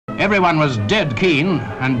Everyone was dead keen,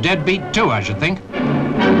 and dead beat too, I should think.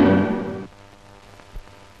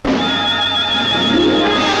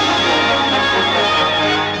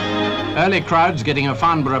 Early crowds getting a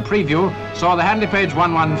Farnborough preview saw the Handley Page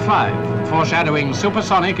 115, foreshadowing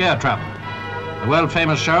supersonic air travel. The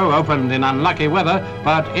world-famous show opened in unlucky weather,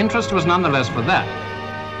 but interest was nonetheless for that.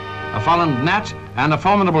 A fallen Gnat and a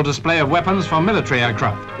formidable display of weapons for military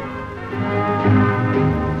aircraft.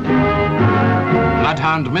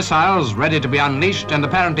 Bloodhound missiles ready to be unleashed and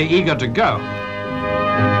apparently eager to go.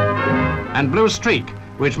 And Blue Streak,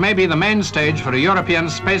 which may be the main stage for a European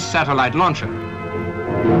space satellite launcher.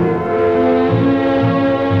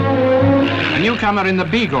 A newcomer in the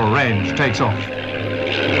Beagle range takes off.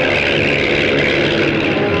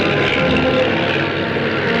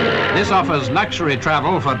 This offers luxury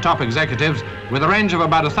travel for top executives with a range of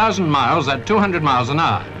about 1,000 miles at 200 miles an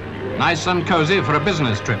hour. Nice and cozy for a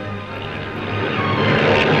business trip.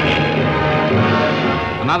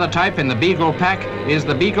 Another type in the Beagle pack is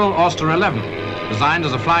the Beagle-Auster 11, designed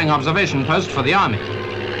as a flying observation post for the Army.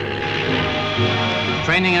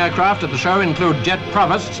 Training aircraft at the show include Jet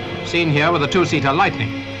Provosts, seen here with a two-seater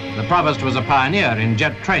Lightning. The Provost was a pioneer in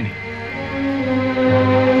jet training.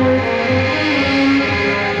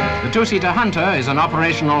 The two-seater Hunter is an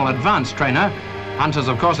operational advanced trainer. Hunters,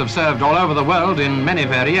 of course, have served all over the world in many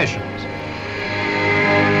variations.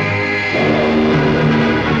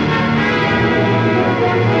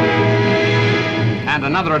 And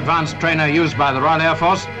another advanced trainer used by the Royal Air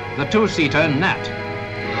Force, the two-seater Gnat.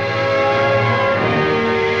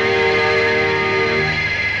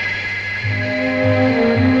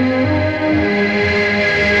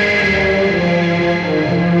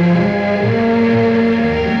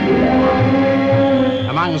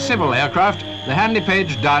 Among civil aircraft, the Handley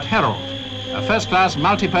Page Herald, a first-class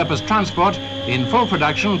multi-purpose transport in full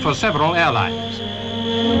production for several airlines.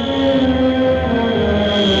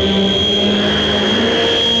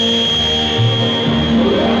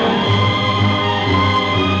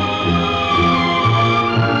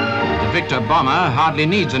 The Victor bomber hardly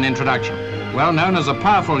needs an introduction, well known as a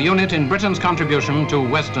powerful unit in Britain's contribution to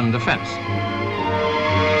Western defence.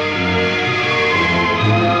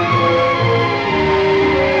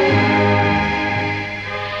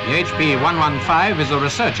 The HP-115 is a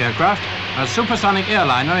research aircraft, a supersonic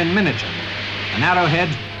airliner in miniature, an arrowhead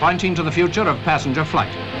pointing to the future of passenger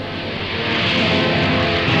flight.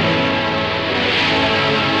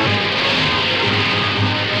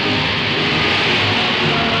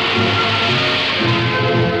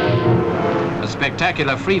 A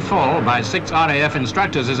spectacular free fall by 6 RAF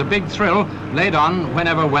instructors is a big thrill laid on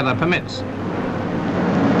whenever weather permits.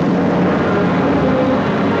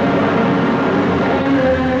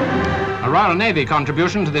 Royal Navy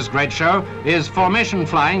contribution to this great show is formation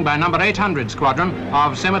flying by number 800 Squadron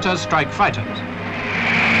of Scimitar strike fighters.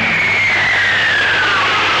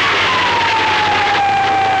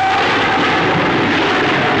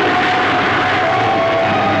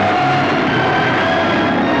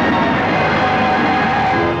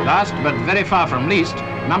 Last but very far from least,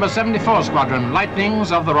 number 74 Squadron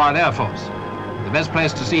Lightnings of the Royal Air Force. The best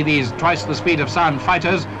place to see these twice the speed of sound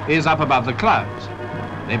fighters is up above the clouds.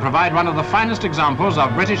 They provide one of the finest examples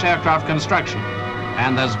of British aircraft construction,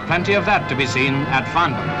 and there's plenty of that to be seen at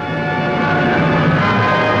Farnborough.